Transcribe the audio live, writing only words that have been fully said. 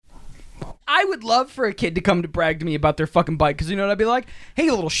I would love for a kid to come to brag to me about their fucking bike, because you know what I'd be like? Hey,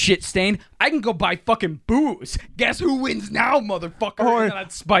 you little shit stain, I can go buy fucking booze. Guess who wins now, motherfucker? Or- and then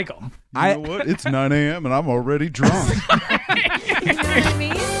I'd spike them. You know what? It's 9 a.m. and I'm already drunk. You know what I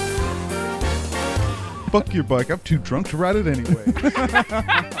mean? Fuck your bike. I'm too drunk to ride it anyway.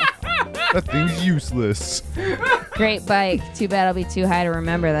 That thing's useless. Great bike. Too bad I'll be too high to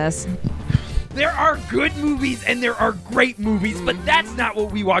remember this. There are good movies and there are great movies, but that's not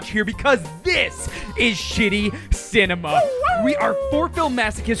what we watch here, because this is shitty cinema. We are 4 film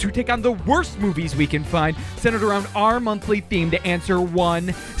masochists who take on the worst movies we can find, centered around our monthly theme to answer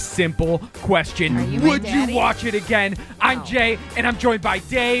one simple question. Are you my Would daddy? you watch it again? I'm Jay, and I'm joined by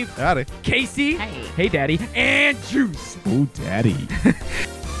Dave, Howdy. Casey, Hey. hey daddy, and Juice. Oh, daddy.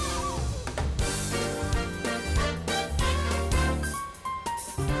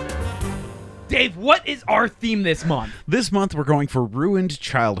 Dave, what is our theme this month? This month, we're going for ruined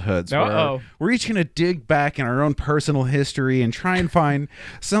childhoods. Uh-oh. Where we're each going to dig back in our own personal history and try and find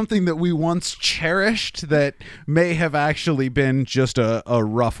something that we once cherished that may have actually been just a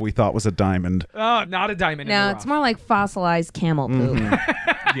rough we thought was a diamond. Oh, not a diamond in the No, rough. it's more like fossilized camel poop.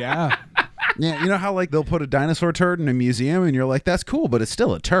 Yeah. Yeah, you know how like they'll put a dinosaur turd in a museum and you're like, that's cool, but it's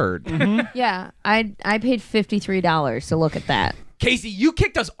still a turd. Yeah, I paid $53 to look at that. Casey, you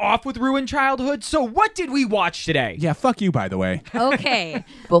kicked us off with ruined childhood, so what did we watch today? Yeah, fuck you, by the way. Okay,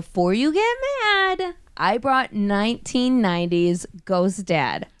 before you get mad, I brought 1990s Ghost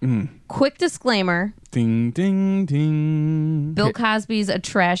Dad. Quick disclaimer, Ding, ding, ding. Bill Cosby's a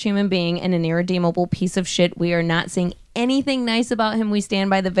trash human being and an irredeemable piece of shit. We are not saying anything nice about him. We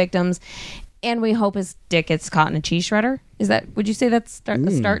stand by the victims, and we hope his dick gets caught in a cheese shredder. Is that, would you say that's the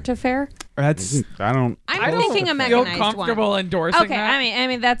start to fair? That's I don't I'm thinking a feel mechanized comfortable one. endorsing Okay, that? I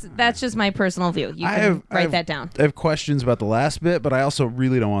mean that's just my personal view. You can write that down. I have questions about the last bit, but I also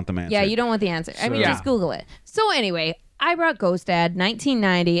really don't want them answered. Yeah, you don't want the answer. I mean, Yeah. just Google it. So anyway, I brought Ghost Dad,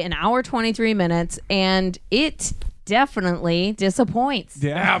 1990, an hour 23 minutes, and it definitely disappoints.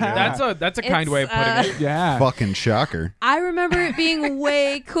 Yeah, that's a kind It's, way of putting it. Yeah. Fucking shocker. I remember it being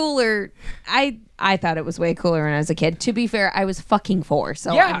way cooler. I thought it was way cooler when I was a kid. To be fair, I was fucking 4,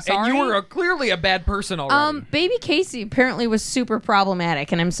 so Yeah, I'm sorry. and you were clearly a bad person already. Baby Casey apparently was super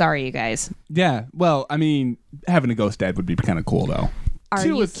problematic, and I'm sorry, you guys. Yeah. Well, I mean, having a ghost dad would be kind of cool, though. Are To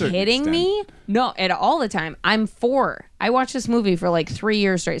you a certain kidding extent. me? No, at all the time. I'm 4. I watched this movie for like 3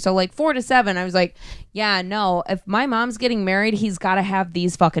 years straight. So like 4 to 7, I was like, yeah, no. If my mom's getting married, he's got to have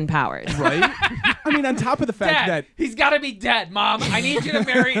these fucking powers. Right? I mean, on top of the fact Dad, that he's got to be dead, Mom. I need you to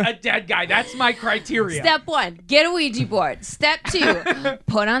marry a dead guy. That's my criteria. Step 1, get a Ouija board. Step 2,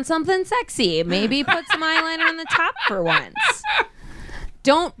 put on something sexy. Maybe put some eyeliner on the top for once.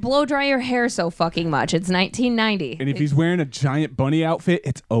 Don't blow dry your hair so fucking much. It's 1990. and if he's wearing a giant bunny outfit,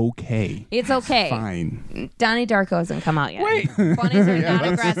 it's okay. It's okay. Fine. Donnie Darko hasn't come out yet. Wait. Bunnies are not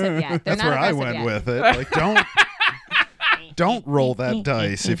aggressive yet. They're That's not where I aggressive went yet. with it. Like, don't roll that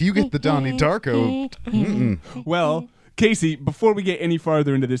dice. If you get the Donnie Darko, Well, Casey, before we get any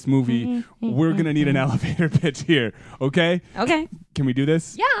farther into this movie, we're going to need an elevator pitch here, okay? Okay. Can we do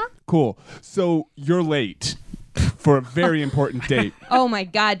this? Yeah. Cool. So you're late for a very important date. Oh my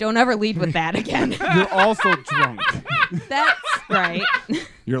God, don't ever lead with that again. You're also drunk. That's right.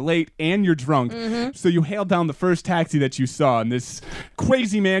 You're late and you're drunk. So you hail down the first taxi that you saw, and this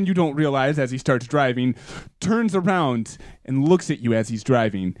crazy man you don't realize as he starts driving turns around and looks at you as he's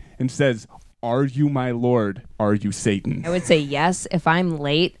driving and says, "Are you my lord? Are you Satan?" I would say yes. If I'm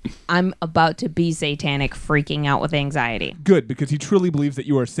late, I'm about to be satanic, freaking out with anxiety. Good, because he truly believes that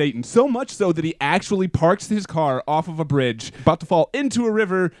you are Satan. So much so that he actually parks his car off of a bridge, about to fall into a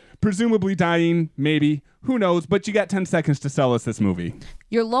river, presumably dying, maybe. Who knows? But you got 10 seconds to sell us this movie.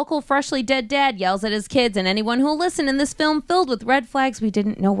 Your local freshly dead dad yells at his kids and anyone who'll listen in this film filled with red flags we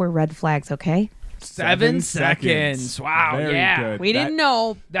didn't know were red flags, okay? 7 seconds. Wow, Very yeah. good. We didn't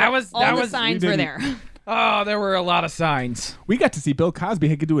know. That was All that the was signs we were didn't- there. Oh, there were a lot of signs. We got to see Bill Cosby.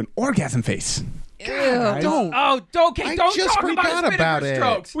 He could do an orgasm face. don't. Oh, okay, I don't just talk about his forgot vinegar about it.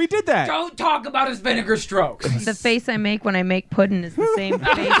 strokes. We did that. Don't talk about his vinegar strokes. The face I make when I make pudding is the same face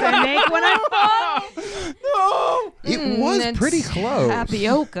I make when I fall. No. It was It's pretty close.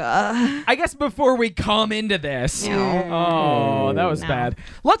 Tapioca. I guess before we come into this, oh, that was No. bad.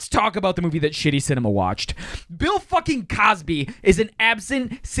 Let's talk about the movie that Shitty Cinema watched. Bill fucking Cosby is an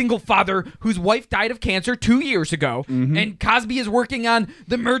absent single father whose wife died of cancer 2 years ago, and Cosby is working on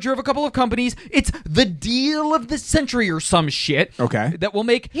the merger of a couple of companies. It's the deal of the century or some shit. Okay. That will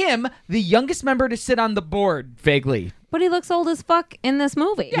make him the youngest member to sit on the board, vaguely. But he looks old as fuck in this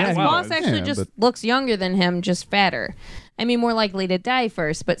movie. Yeah, His well, boss actually yeah, just but- looks younger than him, just fatter. I mean, more likely to die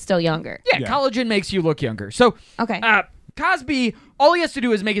first, but still younger. Yeah, collagen makes you look younger. So, Okay. Cosby, all he has to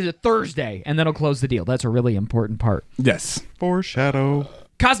do is make it a Thursday, and then he'll close the deal. That's a really important part. Yes. Foreshadow.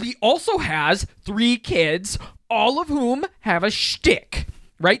 Cosby also has 3 kids, all of whom have a shtick.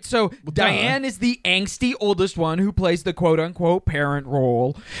 Right? So Diane is the angsty oldest one who plays the quote-unquote parent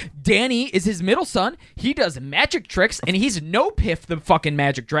role. Danny is his middle son. He does magic tricks, and he's no Piff the fucking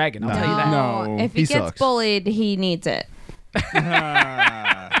magic dragon. I'll tell you that. No, If he he gets sucks. bullied, he needs it.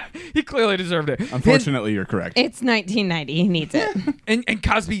 He clearly deserved it. Unfortunately, you're correct. It's 1990. He needs it. And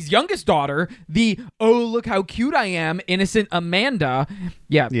Cosby's youngest daughter, the oh look how cute I am, innocent Amanda.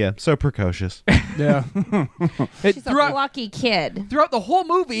 Yeah, so precocious. Yeah. She's a throughout, lucky kid. throughout the whole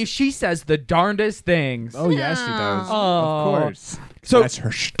movie, she says the darndest things. Oh, yeah, she does. Oh. Of course. So- that's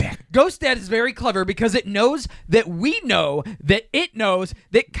her shtick. Ghost Dad is very clever because it knows that we know that it knows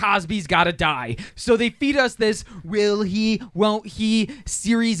that Cosby's gotta die. So they feed us this will he, won't he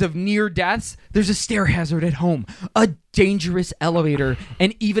series of near deaths. There's a stair hazard at home, a dangerous elevator,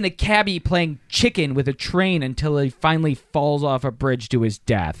 and even a cabbie playing chicken with a train until he finally falls off a bridge to his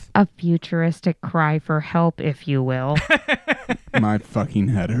death. A futuristic cry for help, if you will. My fucking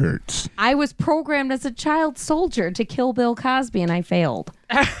head hurts. I was programmed as a child soldier to kill Bill Cosby, and I failed.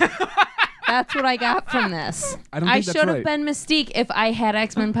 That's what I got from this. I don't think that's should have right. been Mystique. If I had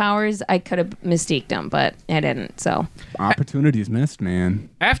X-Men powers, I could have Mystiqued him, but I didn't, so. Opportunities missed, man.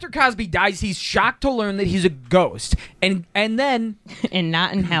 After Cosby dies, he's shocked to learn that he's a ghost. And then And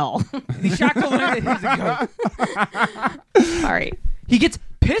not in hell. he's shocked to learn that he's a ghost. All right. He gets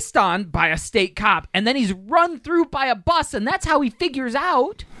pissed on by a state cop, and then he's run through by a bus, and that's how he figures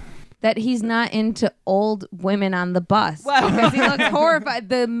out. That he's not into old women on the bus. Well- Because he looks horrified.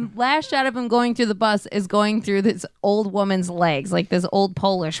 The last shot of him going through the bus is going through this old woman's legs, like this old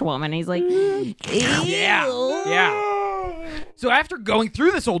Polish woman. He's like, Yeah. So after going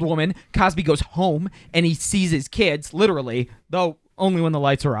through this old woman, Cosby goes home, and he sees his kids, literally, though only when the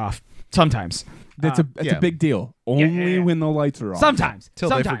lights are off. Sometimes. That's yeah. a big deal. Only when the lights are off. Sometimes. Till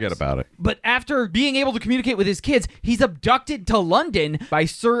they Sometimes. forget about it. But after being able to communicate with his kids, he's abducted to London by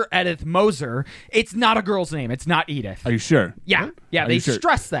Sir Edith Moser. It's not a girl's name. It's not Edith. Are you sure? Yeah. Are They you sure?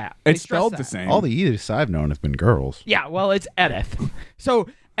 stress that. They It's stress spelled that. the same. All the Ediths I've known have been girls. Yeah, well, it's Edith. So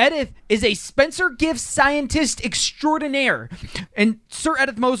Edith is a Spencer Gift scientist extraordinaire. And Sir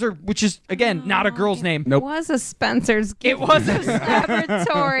Edith Moser, which is, again, not a girl's name. Nope. It was a Spencer's It gift was a...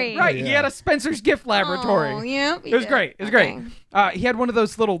 laboratory. Right, he had a Spencer's Gift laboratory. Oh, yeah. It was great. It was great. He had one of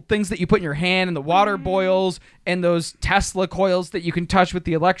those little things that you put in your hand, and the water boils, and those Tesla coils that you can touch with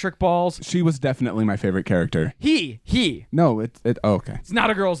the electric balls. She was definitely my favorite character. He. No, okay. It's not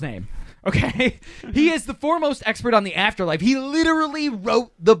a girl's name. Okay? He is the foremost expert on the afterlife. He literally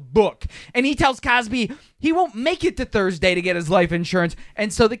wrote the book. And he tells Cosby he won't make it to Thursday to get his life insurance.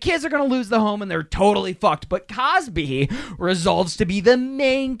 And so the kids are going to lose the home and they're totally fucked. But Cosby resolves to be the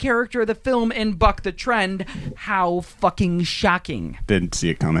main character of the film and buck the trend. How fucking shocking. Didn't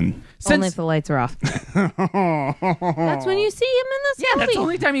see it coming. Only if the lights are off. That's when you see him in this Yeah, movie. that's the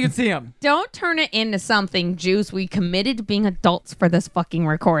only time you can see him. Don't turn it into something, Juice. We committed to being adults for this fucking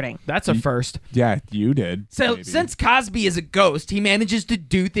recording. That's a first. Yeah, you did. So, maybe. since Cosby is a ghost, he manages to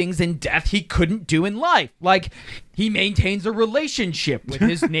do things in death he couldn't do in life. Like, he maintains a relationship with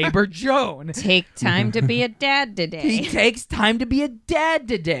his neighbor Joan. Take time to be a dad today. He takes time to be a dad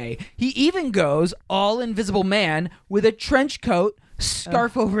today. He even goes all invisible man with a trench coat,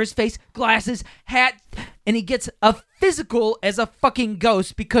 scarf over his face, glasses, hat, and he gets a physical as a fucking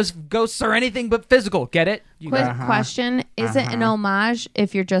ghost because ghosts are anything but physical. Get it? Quick question. Is it an homage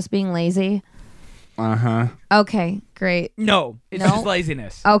if you're just being lazy? Uh-huh. Okay, great. No, it's No? just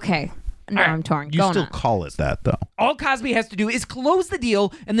laziness. Okay. No, All right. I'm torn. You Go still on. call it that, though. All Cosby has to do is close the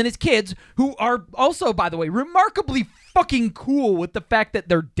deal, and then his kids, who are also, by the way, remarkably fucking cool with the fact that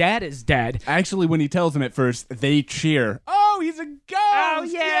their dad is dead. Actually, when he tells them at first, they cheer. Oh, he's a ghost! Oh,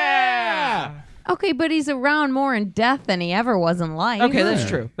 yeah! Okay, but he's around more in death than he ever was in life. Okay, that's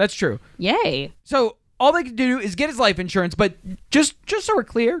true. That's true. Yay. So all they can do is get his life insurance, but just so we're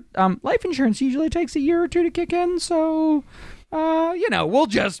clear, life insurance usually takes a year or two to kick in, so we'll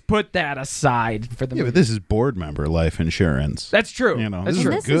just put that aside for the Yeah, movie. but this is board member life insurance. That's true. You know, That's this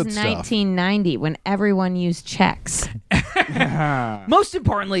true. is This is good stuff. 1990 when everyone used checks. Most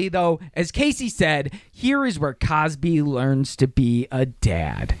importantly, though, as Casey said, here is where Cosby learns to be a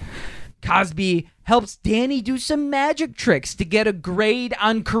dad. Cosby helps Danny do some magic tricks to get a grade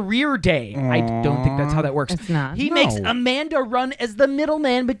on career day. I don't think that's how that works. It's not. He makes Amanda run as the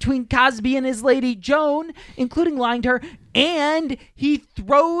middleman between Cosby and his lady Joan, including lying to her, and he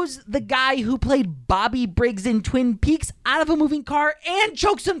throws the guy who played Bobby Briggs in Twin Peaks out of a moving car and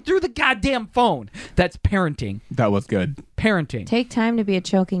chokes him through the goddamn phone. That's parenting. That was good. Parenting. Take time to be a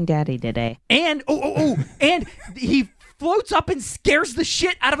choking daddy today. And and he floats up and scares the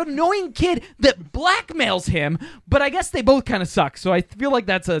shit out of an annoying kid that blackmails him, but I guess they both kind of suck, so I feel like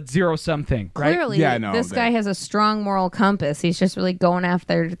that's a zero-sum thing, right? Clearly, Yeah, no, this guy has a strong moral compass. He's just really going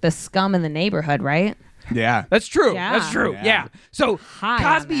after the scum in the neighborhood, right? Yeah. That's true. Yeah. That's true. Yeah. Yeah. So High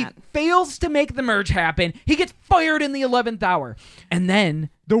on Cosby that. fails to make the merge happen. He gets fired in the 11th hour. And then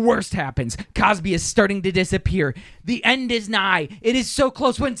the worst happens. Cosby is starting to disappear. The end is nigh. It is so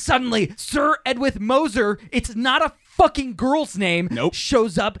close when suddenly Sir Edwith Moser, it's not a fucking girl's name,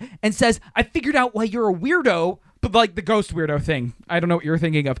 shows up and says, I figured out why you're a weirdo. But like the ghost weirdo thing. I don't know what you're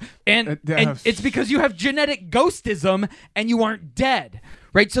thinking of. And it's because you have genetic ghostism and you aren't dead.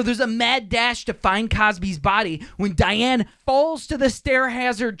 Right? So there's a mad dash to find Cosby's body when Diane falls to the stair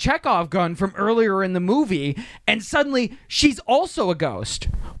hazard Chekhov gun from earlier in the movie, and suddenly she's also a ghost.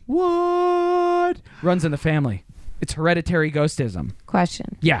 What? Runs in the family. It's hereditary ghostism.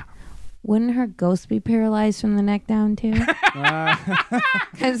 Question. Yeah. Wouldn't her ghost be paralyzed from the neck down too?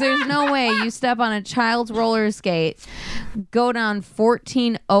 Because there's no way you step on a child's roller skate, go down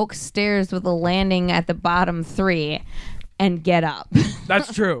 14 oak stairs with a landing at the bottom 3, and get up.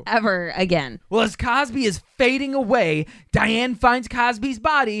 That's true. Ever again. Well, as Cosby is fading away, Diane finds Cosby's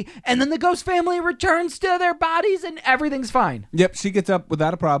body, and then the ghost family returns to their bodies, and everything's fine. Yep, she gets up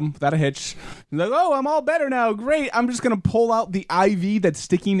without a problem, without a hitch. Like, oh, I'm all better now. Great. I'm just going to pull out the IV that's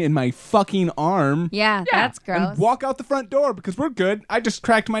sticking in my fucking arm. Yeah, that's gross. And walk out the front door because we're good. I just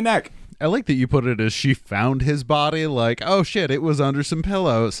cracked my neck. I like that you put it as she found his body, like, oh shit, it was under some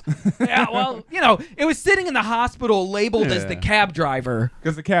pillows. Yeah, well, it was sitting in the hospital labeled as the cab driver.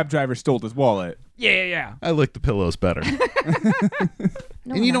 Because the cab driver stole his wallet. Yeah. I like the pillows better.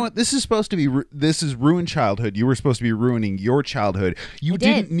 And you know what? This is supposed to be this is ruined childhood. You were supposed to be ruining your childhood. You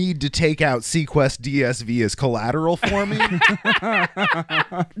didn't need to take out Sequest DSV as collateral for me.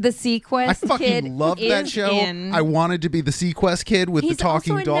 The Sequest I fucking kid loved that is show. in. I wanted to be the Sequest kid with He's the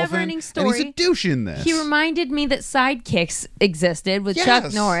talking also a dolphin. never-ending And story. he's a douche in this. He reminded me that Sidekicks existed with Chuck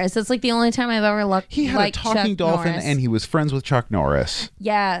Yes. Norris. It's like the only time I've ever looked He had like a talking Chuck dolphin, Norris. and he was friends with Chuck Norris.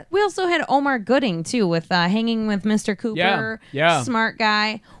 Yeah. We also had Omar Gooding, too, with Hanging with Mr. Cooper. Yeah. Smart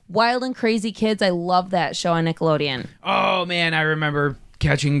guy. Wild and Crazy Kids. I love that show on Nickelodeon. Oh, man, I remember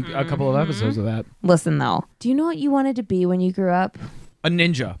catching a couple of episodes of that. Listen, though. Do you know what you wanted to be when you grew up? A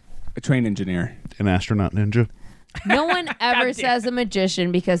ninja. A train engineer. An astronaut ninja. No one ever says a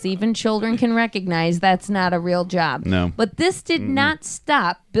magician because even children can recognize that's not a real job. No. But this did not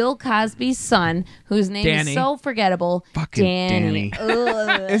stop Bill Cosby's son, whose name Danny. is so forgettable, Fucking Danny.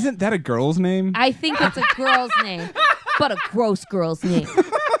 Ugh. Isn't that a girl's name? I think it's a girl's name, but a gross girl's name.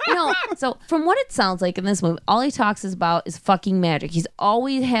 No, so from what it sounds like in this movie, all he talks about is fucking magic. He's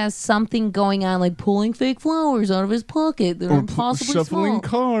always has something going on, like pulling fake flowers out of his pocket that are impossibly shuffling small.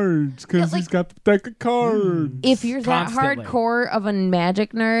 cards because he's got the deck of cards. If you're that Constantly. hardcore of a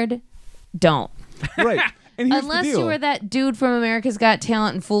magic nerd, don't. Right. And here's Unless the deal. you were that dude from America's Got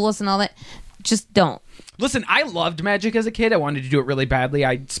Talent and Fool Us and all that, just don't. Listen, I loved magic as a kid. I wanted to do it really badly.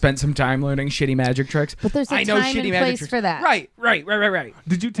 I spent some time learning shitty magic tricks. But there's a I know time shitty and magic place tricks. for that. Right.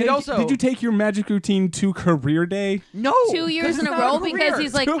 Did you take? also- Did you take your magic routine to career day? No. 2 years in a That's row not because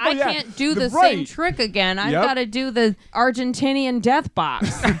he's like, Oh, I yeah. can't do the Right. same trick again. I've Yep. got to do the Argentinian death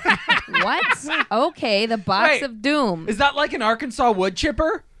box. What? Okay, the box Wait. of doom. Is that like an Arkansas wood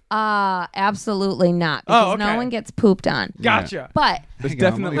chipper? Absolutely not. Because no okay. one gets pooped on. Gotcha. But There's Hang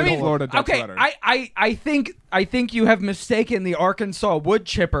on, definitely let me a pull- Florida Dutch Okay, rudder. I think you have mistaken the Arkansas wood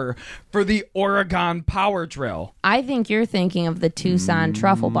chipper for the Oregon power drill. I think you're thinking of the Tucson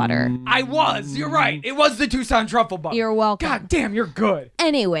truffle butter. I was. You're right. It was the Tucson truffle butter. You're welcome. God damn, you're good.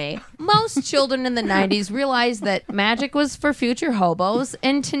 Anyway, most children in the 90s realized that magic was for future hobos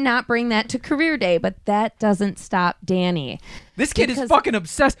and to not bring that to career day, but that doesn't stop Danny. This kid is Because fucking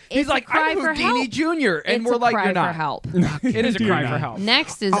obsessed. He's it's a like, cry I'm for Houdini help. Jr. And It's we're a like, cry you're not. for help. It is a cry for help.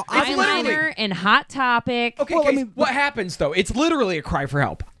 Next is it's eyeliner literally- and Hot Topic. Okay, Well, I okay, mean- what happens though? It's literally a cry for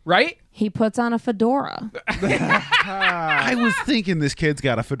help, right? He puts on a fedora. I was thinking this kid's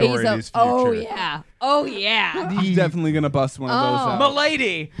got a fedora in his future. oh yeah. Oh yeah. He's definitely gonna bust one of those Oh. out.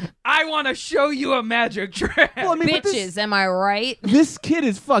 Milady, I want to show you a magic trick. Well, I mean, but Bitches, am I right? This kid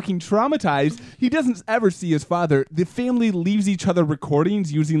is fucking traumatized. He doesn't ever see his father. The family leaves each other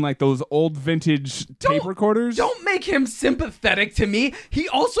recordings using like those old vintage tape recorders. Don't make him sympathetic to me. He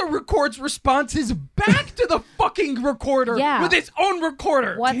also records responses back to the fucking recorder with his own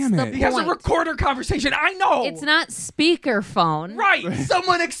recorder. What's Damn the it. point? He has a recorder conversation. I know. It's not speakerphone. Right.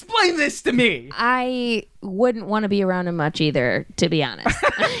 Someone explain this to me. I wouldn't want to be around him much either, to be honest.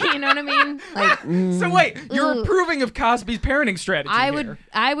 You know what I mean? Like, So wait, you're approving of Cosby's parenting strategy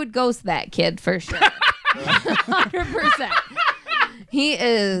I would ghost that kid for sure. 100%. He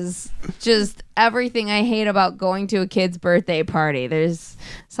is just everything I hate about going to a kid's birthday party. There's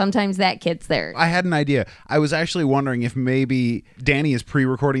sometimes that kid's there. I had an idea. I was actually wondering if maybe Danny is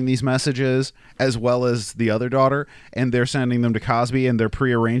pre-recording these messages as well as the other daughter, and they're sending them to Cosby, and they're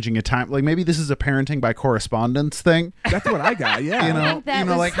pre-arranging a time. Like maybe this is a parenting by correspondence thing. That's what I got. Yeah. You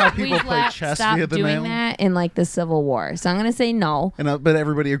know, like how people play chess via the doing mail. that in like the Civil War. So I'm gonna say no. And but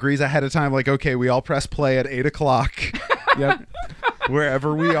everybody agrees ahead of time. Like, okay, we all press play at 8:00. Yep.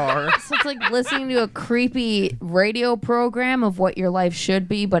 Wherever we are. So it's like listening to a creepy radio program of what your life should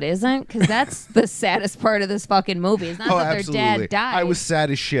be but isn't, because that's the saddest part of this fucking movie. It's not that their dad died. I was sad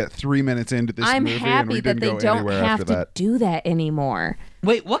as shit 3 minutes into this I'm movie, and happy we that didn't they go don't anywhere have after to that. do that anymore.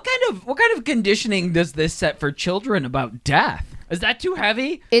 Wait, what kind of conditioning does this set for children about death? Is that too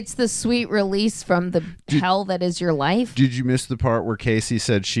heavy? It's the sweet release from the hell that is your life. Did you miss the part where Casey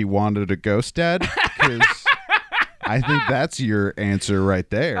said she wanted a ghost dad? Because I think that's your answer right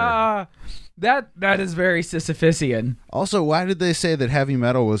there. That is very Sisyphusian. Also, why did they say that heavy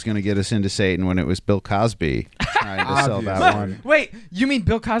metal was going to get us into Satan when it was Bill Cosby trying to sell that one? Wait, you mean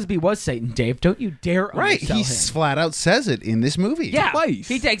Bill Cosby was Satan, Dave? Don't you dare Right, undersell he him. flat out says it in this movie. Yeah, Twice.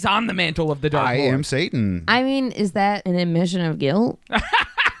 he takes on the mantle of the Dark I Lord. am Satan. I mean, is that an admission of guilt? I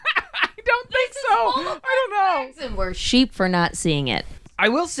don't think so. I don't know. And we're sheep for not seeing it. I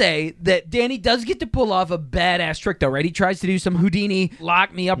will say that Danny does get to pull off a badass trick, though, right? He tries to do some Houdini,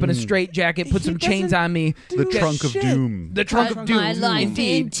 lock me up in a straitjacket, put some chains on me. The trunk of doom. The trunk of doom. My life in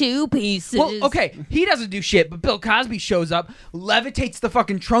Indeed. 2 pieces. Well, okay, he doesn't do shit, but Bill Cosby shows up, levitates the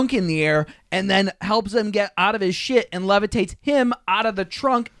fucking trunk in the air, and then helps him get out of his shit and levitates him out of the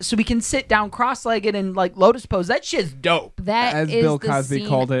trunk so he can sit down cross-legged and like lotus pose. That shit's dope. That As is Bill the Cosby scene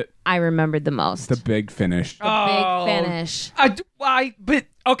called it, I remembered the most. the big finish. Big finish. But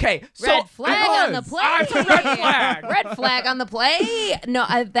okay, so Red flag on the play. It's a red flag. Red flag on the play. No,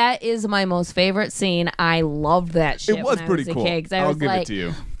 that is my most favorite scene. I loved that shit. It was when pretty I was a cool. kid, 'cause I I'll was give like, it to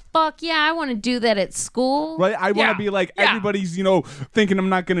you. fuck yeah, I want to do that at school. Right? I want Yeah. to be like, Yeah. everybody's, thinking I'm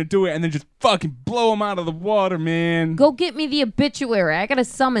not going to do it, and then just fucking blow them out of the water, man. Go get me the obituary. I gotta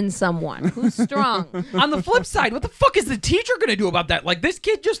summon someone who's strong. On the flip side, what the fuck is the teacher gonna do about that? Like, this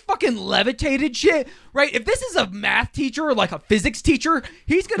kid just fucking levitated shit, right? If this is a math teacher or like a physics teacher,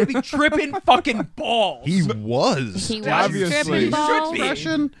 he's gonna be tripping fucking balls. He was. He was Obviously. tripping He balls,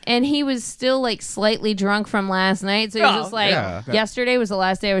 should be. and he was still like slightly drunk from last night. So he was Oh, just like, yeah. yesterday was the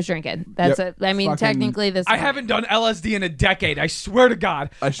last day I was drinking. That's Yep. it. I mean, Fucking- technically this. I morning. haven't done LSD in a decade. I swear to God.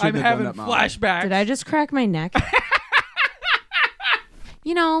 I I'm shouldn't have having done that, Molly. flashbacks. Did I just crack my neck?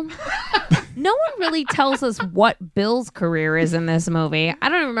 No one really tells us what Bill's career is in this movie. I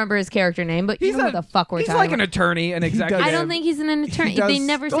don't even remember his character name, but you know who the fuck we're he's talking like an about. attorney, an executive. I don't think he's an attorney. does- They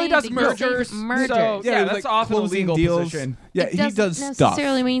never Well, say he does anything. They say mergers. mergers. So, yeah, it was that's like often a closing legal deals. position. Yeah, It he doesn't does stuff.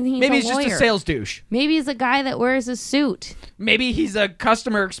 necessarily mean he's Maybe a he's just lawyer. a sales douche. Maybe he's a guy that wears a suit. Maybe he's a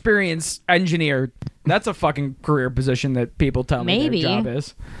customer experience engineer. That's a fucking career position that people tell me Maybe. their job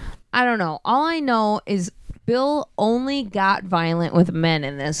is. I don't know. All I know is Bill only got violent with men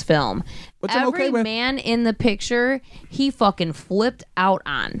in this film. Which I'm Every okay with. man in the picture, he fucking flipped out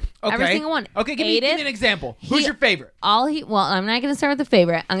on. Okay. Every single one. Okay, give me Edith, an example. Who's he- your favorite? Well, I'm not going to start with the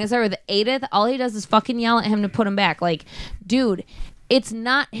favorite. I'm going to start with Edith. All he does is fucking yell at him to put him back. Like, dude, it's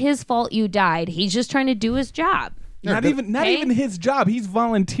not his fault you died. He's just trying to do his job. Not even his job. He's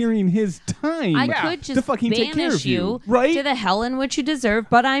volunteering his time I could to just fucking take care banish of you, you right? to the hell in which you deserve,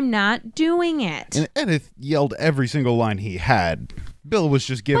 but I'm not doing it. And Edith yelled every single line he had. Bill was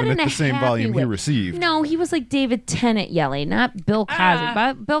just giving But it in the a same happy volume he way. received. No, he was like David Tennant yelling, not Bill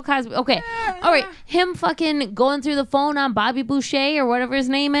Cosby. Bill Cosby. Okay. All right. Him fucking going through the phone on Bobby Boucher or whatever his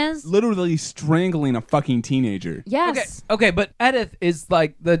name is. Literally strangling a fucking teenager. Yes. Okay, but Edith is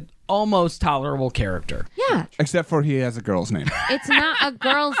like the almost tolerable character. Yeah. Except for he has a girl's name. It's not a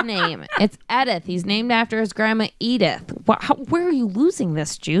girl's name. It's Edith. He's named after his grandma Edith. Where are you losing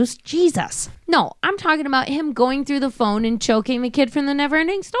this, Juice? Jesus. No, I'm talking about him going through the phone and choking the kid from the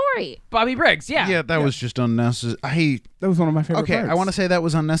Neverending Story. Bobby Briggs, yeah. Yeah, that was just unnecessary. That was one of my favorite parts. I want to say that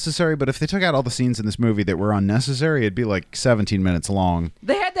was unnecessary, but if they took out all the scenes in this movie that were unnecessary, it'd be like 17 minutes long.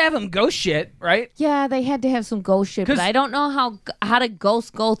 They had to have him ghost shit, right? Yeah, they had to have some ghost shit, but I don't know how to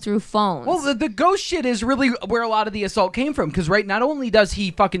ghosts go through phones. Well, the ghost shit is really where a lot of the assault came from, because not only does he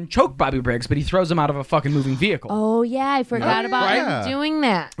fucking choke Bobby Briggs, but he throws him out of a fucking moving vehicle. Oh, yeah, I forgot about him doing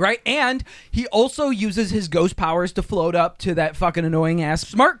that. Right, and he also uses his ghost powers to float up to that fucking annoying-ass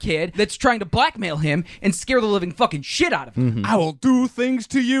smart kid that's trying to blackmail him and scare the living fucking shit out of him. I will do things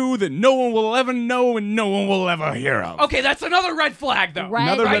to you that no one will ever know and no one will ever hear of. Okay, that's another red flag, though.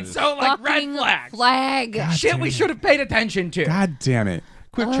 Another red So, like, red flags. Flag. Shit we should have paid attention to. God damn it.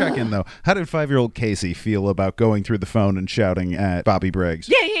 Quick check-in, though. How did 5-year-old Casey feel about going through the phone and shouting at Bobby Briggs?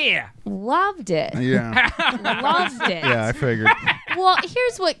 Yeah. Loved it. Yeah. Loved it. Yeah, I figured. Well,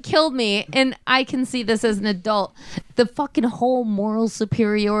 here's what killed me, and I can see this as an adult. The fucking whole moral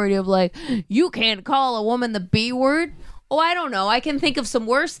superiority of, like, you can't call a woman the B word. Oh, I don't know. I can think of some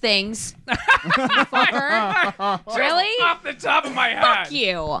worse things. Fucker. Really? Off the top of my head. Fuck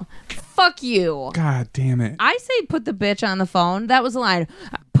you. Fuck you. God damn it. I say put the bitch on the phone. That was a line.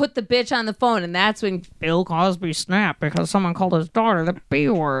 Put the bitch on the phone, and that's when Bill Cosby snapped because someone called his daughter the B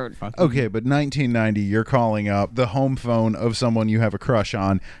word. Okay, but 1990, you're calling up the home phone of someone you have a crush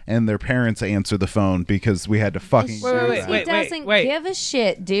on, and their parents answer the phone because we had to fucking do that. He doesn't give a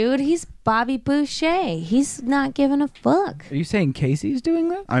shit, dude. He's Bobby Boucher. He's not giving a fuck. Are you saying Casey's doing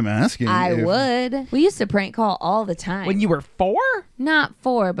that? I'm asking. I if- would. We used to prank call all the time. When you were 4? Not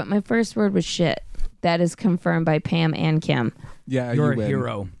 4, but my first word was shit. That is confirmed by Pam and Kim. Yeah, You're you a win.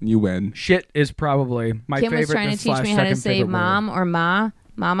 hero. You win. Shit is probably my Kim favorite. was trying to teach me how to say mom or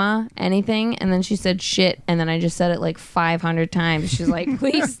mama, anything, and then she said shit, and then I just said it like 500 times. She's like,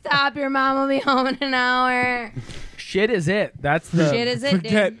 please stop, your mom will be home in an hour. Shit is it. That's the Shit is it,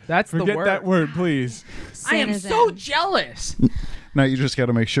 Forget, dude. That's the forget word. that word, please. I am Sin is so in. jealous. Now you just got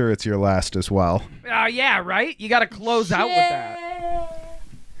to make sure it's your last as well. Yeah, right? You got to close out with that.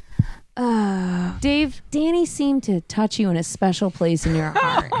 Dave, Danny seemed to touch you in a special place in your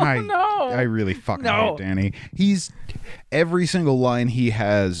heart. I really fucking hate Danny. Every single line he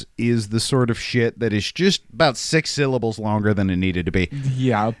has is the sort of shit that is just about 6 syllables longer than it needed to be.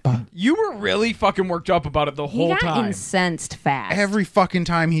 Yeah. You were really fucking worked up about it the He whole got time. incensed fast. Every fucking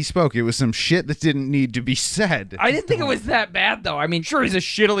time he spoke, it was some shit that didn't need to be said. I didn't think it was that bad, though. I mean, sure, he's a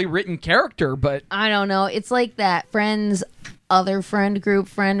shittily written character, but I don't know. It's like that other friend group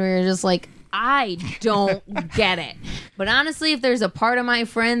friend where you're just like, I don't get it. But honestly, if there's a part of my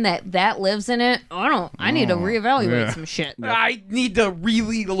friend that lives in it, I need to reevaluate some shit. I need to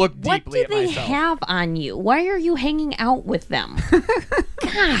really look What deeply do at they myself. have on you? Why are you hanging out with them?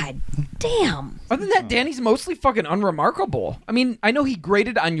 God damn. Other than that, Danny's mostly fucking unremarkable. I mean, I know he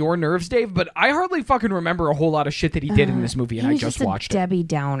grated on your nerves, Dave, but I hardly fucking remember a whole lot of shit that he did in this movie, and He I was just a watched it. Debbie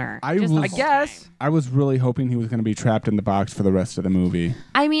Downer. I guess. I was really hoping he was going to be trapped in the box for the rest of the movie.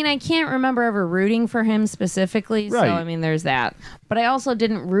 I mean, I can't remember ever rooting for him specifically, Right. so I mean, there's that. But I also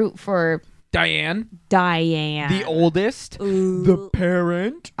didn't root for Diane, Diane. the oldest, the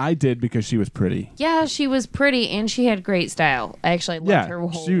parent. I did because she was pretty. Yeah, she was pretty and she had great style. I actually loved Yeah, her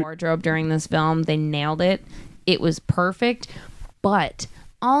whole she- wardrobe during this film. They nailed it. It was perfect. But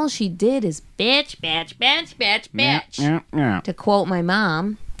all she did is bitch, bitch, bitch, bitch, bitch. Yeah. To quote my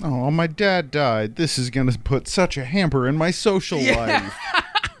mom. Oh, my dad died. This is going to put such a hamper in my social life.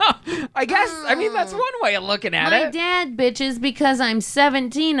 I guess, I mean, that's one way of looking at My it. dad bitches because I'm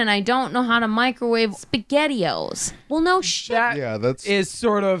 17 and I don't know how to microwave SpaghettiOs. Well, no shit. That Yeah, that's is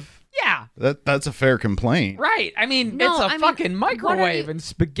sort of, yeah, that's a fair complaint. right. I mean, No, it's a I mean, fucking what are microwave you- and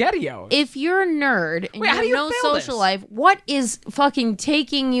SpaghettiOs. If you're a nerd and Wait, you how have do you no fail social this? life, what is fucking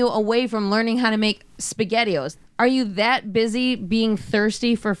taking you away from learning how to make SpaghettiOs? Are you that busy being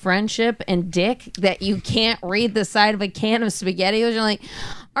thirsty for friendship and dick that you can't read the side of a can of SpaghettiOs? You're like,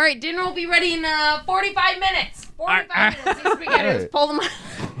 all right, dinner will be ready in 45 minutes. 45 minutes. These SpaghettiOs. Right. Pull them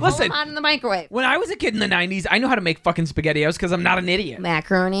Listen. out in the microwave. When I was a kid in the 90s, I knew how to make fucking SpaghettiOs because I'm not an idiot.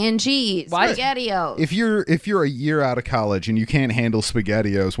 Macaroni and cheese. What? SpaghettiOs. If you're a year out of college and you can't handle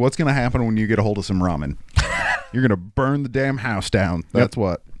SpaghettiOs, what's going to happen when you get a hold of some ramen? You're going to burn the damn house down. That's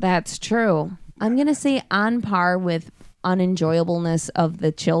what. That's true. I'm going to say on par with unenjoyableness of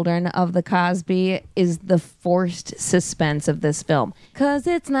the children of the Cosby is the forced suspense of this film. 'Cause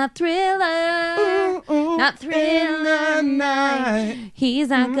it's not Thriller. Not Thriller night. He's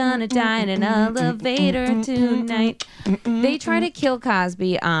not gonna die in an elevator tonight. They try to kill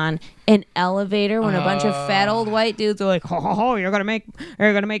Cosby on an elevator when a bunch of fat old white dudes are like, "Oh, you're gonna make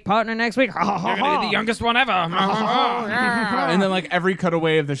partner next week. You're gonna be the youngest one ever." And then like every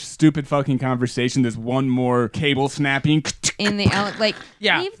cutaway of the stupid fucking conversation, there's one more cable snapping. In the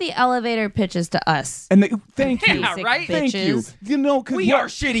leave the elevator pitches to us. And thank you, Basic right? Thank you. bitches. You know, because We are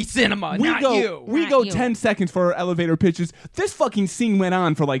shitty cinema, not you. We Not go you. 10 seconds for our elevator pitches. This fucking scene went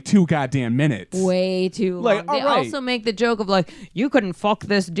on for like 2 goddamn minutes. Way too long. Like, They all right. also make the joke of like, you couldn't fuck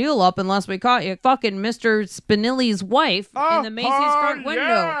this deal up unless we caught you fucking Mr. Spinelli's wife in the Macy's front window.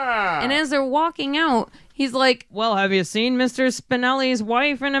 yeah. And as they're walking out, he's like, well, have you seen Mr. Spinelli's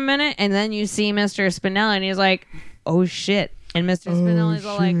wife in a minute? And then you see Mr. Spinelli and he's like, oh shit. And Mr. Spinelli's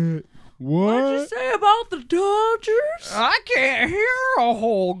all like, what'd you What? say about the Dodgers? I can't hear a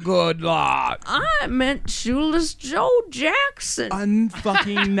whole good lot. I meant shoeless Joe Jackson.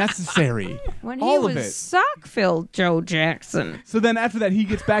 Unfucking necessary. When he All was of it. sock-filled Joe Jackson. So then after that, he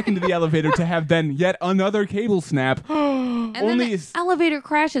gets back into the elevator to have then yet another cable snap. And then Only the is- elevator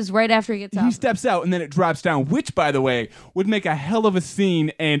crashes right after he gets He out. steps out and then it drops down, which, by the way, would make a hell of a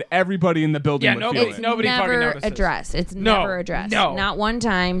scene and everybody in the building Yeah, would nobody- feel it. nobody fucking never notices. addressed. It's No, never addressed. no. Not one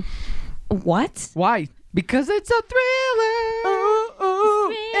time. What? Why? Because it's a thriller.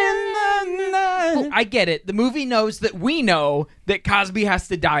 I get it. The movie knows that we know that Cosby has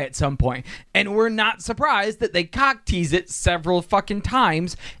to die at some point, and we're not surprised that they cock tease it several fucking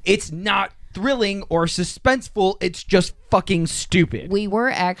times. It's not thrilling or suspenseful. It's just fucking stupid. We were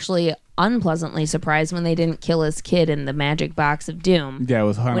actually unpleasantly surprised when they didn't kill his kid in the Magic Box of Doom. Yeah, I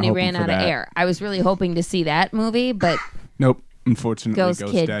was when he hoping ran for out that. of air. I was really hoping to see that movie, but Nope. Unfortunately, Ghost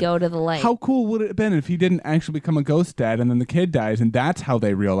Kid, Dad. go to the light. How cool would it have been if he didn't actually become a ghost dad and then the kid dies and that's how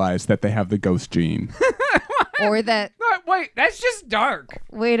they realize that they have the ghost gene? Or that, Wait, that's just dark.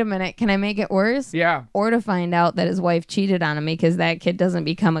 wait a minute, can I make it worse? Yeah. Or to find out that his wife cheated on him because that kid doesn't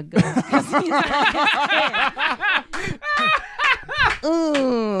become a ghost. 'Cause he's not his kid.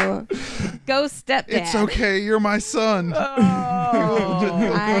 Ooh. Ghost stepdad. It's okay. You're my son. I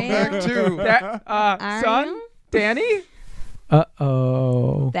am Back too. Are Son? you? Danny?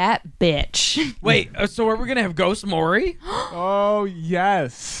 Uh-oh. that bitch. Wait, so are we going to have Ghost Maury? Oh,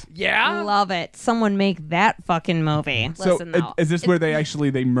 yes. Yeah? Love it. Someone make that fucking movie. Listen, So though. is this where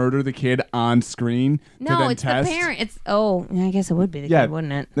they murder the kid on screen to No, then it's test? the parent. It's I guess it would be the Yeah, kid,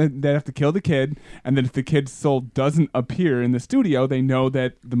 wouldn't it? They'd have to kill the kid, and then if the kid's soul doesn't appear in the studio, they know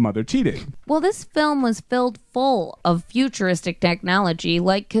that the mother cheated. Well, this film was filled full of futuristic technology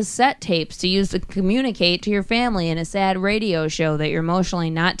like cassette tapes to use to communicate to your family in a sad radio show that you're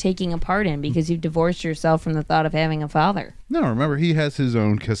emotionally not taking a part in because you've divorced yourself from the thought of having a father. No, remember, he has his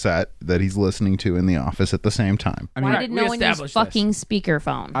own cassette that he's listening to in the office at the same time. I mean, Why Right, did we no one use established fucking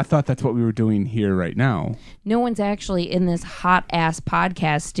speakerphone? I thought that's what we were doing here right now. No one's actually in this hot ass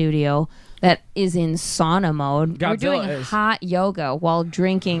podcast studio that is in sauna mode. We're Godzilla doing is. hot yoga while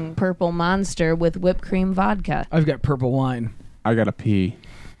drinking Purple Monster with whipped cream vodka. I've got purple wine. I gotta pee.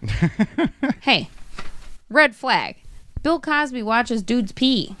 Hey, red flag. Bill Cosby watches dudes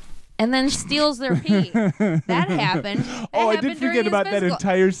pee and then steals their pee. That happened. That Oh, I happened did during forget his about that physical-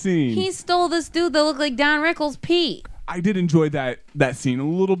 entire scene. He stole this dude that looked like Don Rickles' pee. I did enjoy that scene a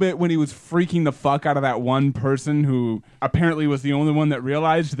little bit when he was freaking the fuck out of that one person who apparently was the only one that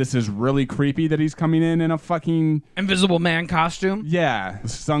realized this is really creepy that he's coming in a fucking Invisible Man costume.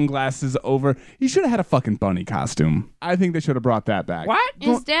 sunglasses over. He should have had a fucking bunny costume. I think they should have brought that back. What?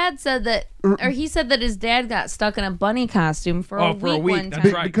 His dad said that, or he said that his dad got stuck in a bunny costume for a for a week week, one that's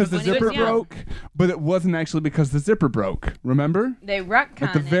time. right. Because the When he was zipper young. broke, but it wasn't actually because the zipper broke. Remember? They retconned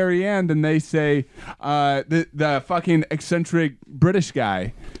At the it. very end, and they say the fucking eccentric British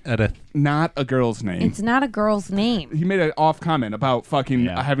guy, not a girl's name. It's not a girl's name. He made an off comment about fucking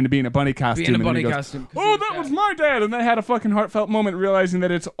having to be in a bunny costume. Being a and then bunny he goes, costume. 'cause he Oh, was that fat. was my dad. And they had a fucking heartfelt moment realizing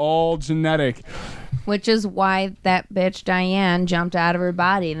that it's all genetic. Which is why that bitch Diane jumped out of her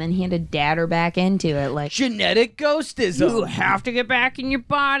body and then he had to dad her back into it. Like, Genetic ghostism. you have to get back in your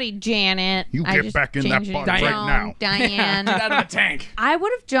body, Janet. You I get just back in that changed it. body right No, now. Diane. Out of the tank. I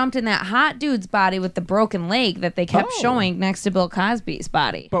would have jumped in that hot dude's body with the broken leg that they kept showing next to Bill Cosby's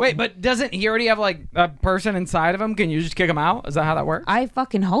body. Wait, but doesn't he already have like a person inside of him? Can you just kick him out? Is that how that works? I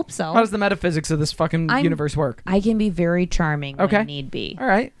fucking hope so. How does the metaphysics of this fucking universe work? I can be very charming Okay. when need be. All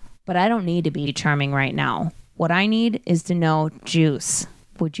right. But I don't need to be charming right now. What I need is to know Juice,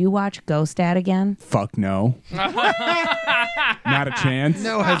 would you watch Ghost Dad again? Fuck no. Not a chance.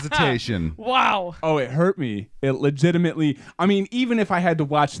 No hesitation. Wow. Oh, it hurt me. It legitimately, I mean, even if I had to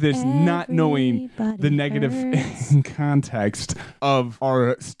watch this not knowing the negative context of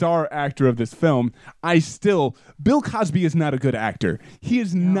our star actor of this film, Bill Cosby is not a good actor. He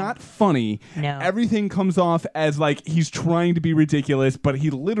is not funny. No. Everything comes off as like he's trying to be ridiculous, but he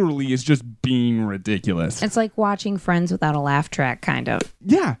literally is just being ridiculous. It's like watching Friends without a laugh track, kind of.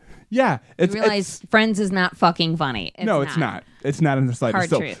 Yeah. You realize Friends is not fucking funny. It's not. It's not in the slightest.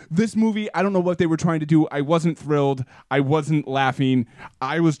 Hard truth. This movie, I don't know what they were trying to do. I wasn't thrilled. I wasn't laughing.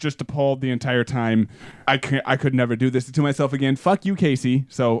 I was just appalled the entire time. I could never do this to myself again. Fuck you, Casey.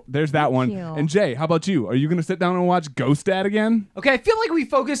 So there's that one. you. And Jay, how about you? Are you going to sit down and watch Ghost Dad again? Okay, I feel like we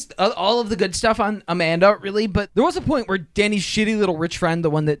focused all of the good stuff on Amanda, really, but there was a point where Danny's shitty little rich friend, the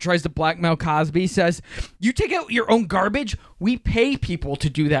one that tries to blackmail Cosby, says, "You take out your own garbage, we pay people to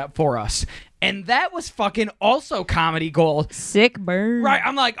do that for us." And that was fucking also comedy gold. Sick burn. Right,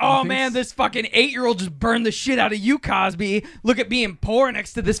 I'm like, oh man, this fucking 8-year-old just burned the shit out of you, Cosby. Look at being poor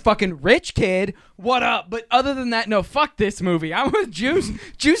next to this fucking rich kid. What up? But other than that, no, fuck this movie. I'm with Juice.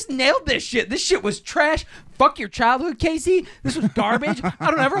 Juice nailed this shit. This shit was trash. Fuck your childhood, Casey. This was garbage.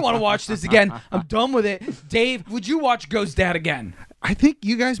 I don't ever want to watch this again. I'm done with it. Dave, would you watch Ghost Dad again? I think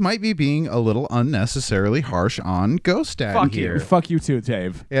you guys might be being a little unnecessarily harsh on Ghost Dad Fuck here. you. Fuck you too,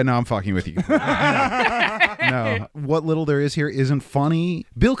 Dave. Yeah, no, I'm fucking with you. No, what little there is here isn't funny.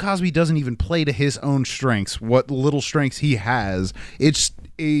 Bill Cosby doesn't even play to his own strengths, what little strengths he has. It's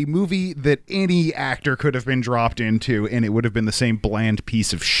a movie that any actor could have been dropped into, and it would have been the same bland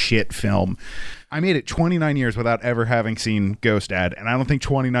piece of shit film. I made it 29 years without ever having seen Ghost Dad, and I don't think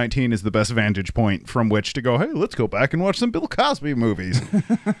 2019 is the best vantage point from which to go, hey, let's go back and watch some Bill Cosby movies.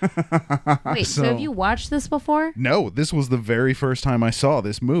 Wait, so have you watched this before? No, this was the very first time I saw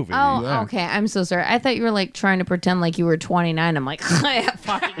this movie. Oh, Yeah. okay. I'm so sorry. I thought you were like trying to pretend like you were 29. I'm like, yeah,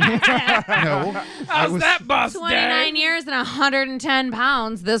 fucking No, How's that, boss, 29 years and 110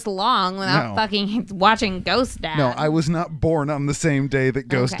 pounds this long without No. fucking watching Ghost Dad. no, I was not born on the same day that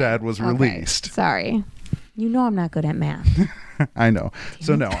Ghost Okay. Dad was Okay. released. Sorry. You know I'm not good at math. I know.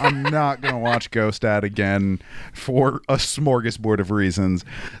 So no, I'm not going to watch Ghost Dad again for a smorgasbord of reasons.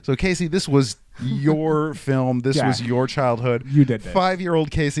 So Casey, this was your film. This Yeah. was your childhood. You did this.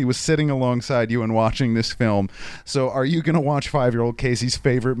 5-year-old Casey was sitting alongside you and watching this film. So are you going to watch 5-year-old Casey's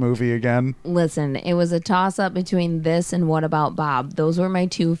favorite movie again? Listen, it was a toss-up between this and What About Bob. Those were my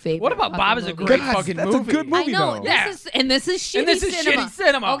two favorite. What About Bob is a fucking great movies. fucking That's movie. a good movie, I know. though. Yeah. This is shitty And this is cinema. shitty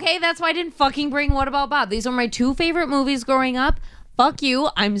cinema. Okay, that's why I didn't fucking bring What About Bob. These are my two favorite movies growing up. Fuck you.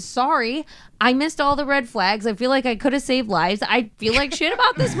 I'm sorry. I missed all the red flags. I feel like I could have saved lives. I feel like shit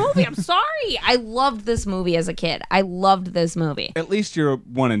about this movie. I'm sorry. I loved this movie as a kid. I loved this movie. At least you're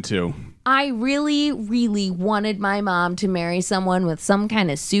 1 and 2. I really, really wanted my mom to marry someone with some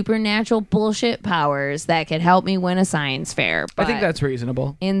kind of supernatural bullshit powers that could help me win a science fair. I think but that's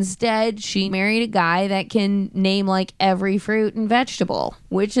reasonable. instead, she married a guy that can name like every fruit and vegetable,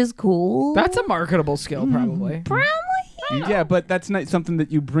 which is cool. That's a marketable skill, probably. probably Yeah, but that's not something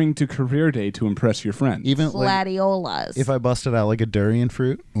that you bring to career day to impress your friends. Even like, gladiolas. if I busted out like a durian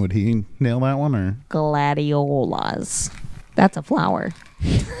fruit, would he nail that one or? Gladiolas. That's a flower.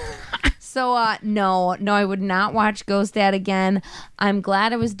 So, no, I would not watch Ghost Dad again. I'm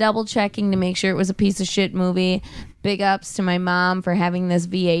glad I was double checking to make sure it was a piece of shit movie. Big ups to my mom for having this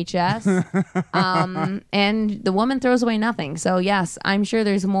VHS. And the woman throws away nothing. So, yes, I'm sure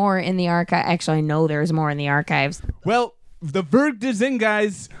there's more in the archive. Actually, I know there's more in the archives. Well, the verdict is in,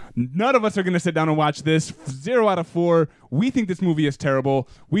 guys. None of us are going to sit down and watch this. 0 out of 4. We think this movie is terrible.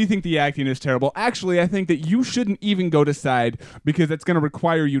 We think the acting is terrible. Actually, I think that you shouldn't even go decide because it's going to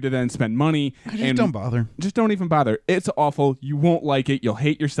require you to then spend money. Just don't bother. Just don't even bother. It's awful. You won't like it. You'll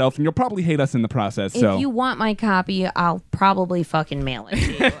hate yourself, and you'll probably hate us in the process. So If you want my copy, I'll probably fucking mail it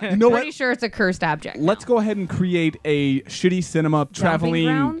to you. you know Pretty what? sure it's a cursed object. Let's go ahead and create a shitty cinema traveling.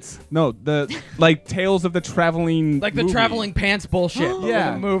 grounds? No, the like Tales of the Traveling. Like the movie. traveling pants bullshit. Yeah.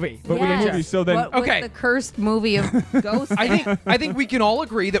 With a movie. But with a Yes. movie, so then What Okay. was the cursed movie of Ghost Dad? I think we can all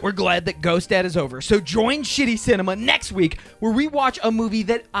agree that we're glad that Ghost Dad is over. So join Shitty Cinema next week where we watch a movie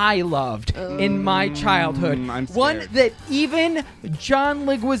that I loved in my childhood. I'm One scared. that even John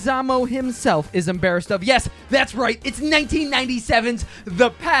Leguizamo himself is embarrassed of. Yes, that's right. It's 1997's The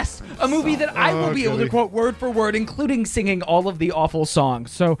Pest, a movie that I will be able to quote word for word, including singing all of the awful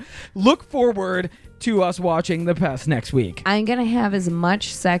songs. So look forward to us watching The Pest next week? I'm going to have as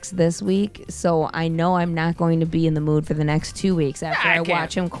much sex this week, so I know I'm not going to be in the mood for the next 2 weeks after I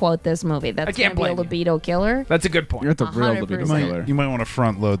watch him quote this movie. That's going to be a libido killer. That's a good point. You're at the real libido 100%. killer. You might want to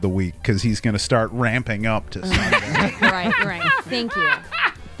front load the week because he's going to start ramping up to Sunday. Right. Thank you.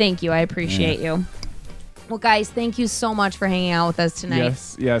 Thank you. I appreciate you. Well, guys, thank you so much for hanging out with us tonight.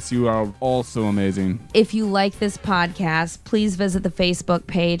 Yes, you are all so amazing. If you like this podcast, please visit the Facebook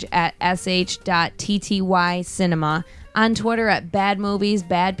page at sh.tty cinema, on Twitter at Bad Movies,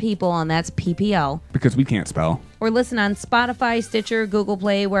 Bad People, and that's PPL. Because we can't spell. Or listen on Spotify, Stitcher, Google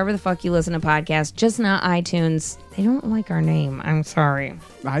Play, wherever the fuck you listen to podcasts, just not iTunes. They don't like our name. I'm sorry.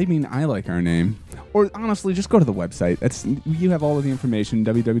 I mean, I like our name. Or honestly, just go to the website. You have all of the information,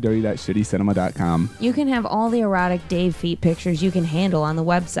 www.shittycinema.com. You can have all the erotic Dave feet pictures you can handle on the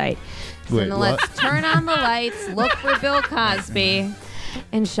website. So Wait, now what? let's turn on the lights, look for Bill Cosby,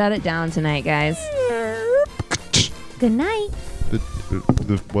 and shut it down tonight, guys. Good night.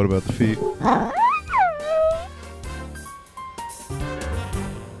 What about the feet?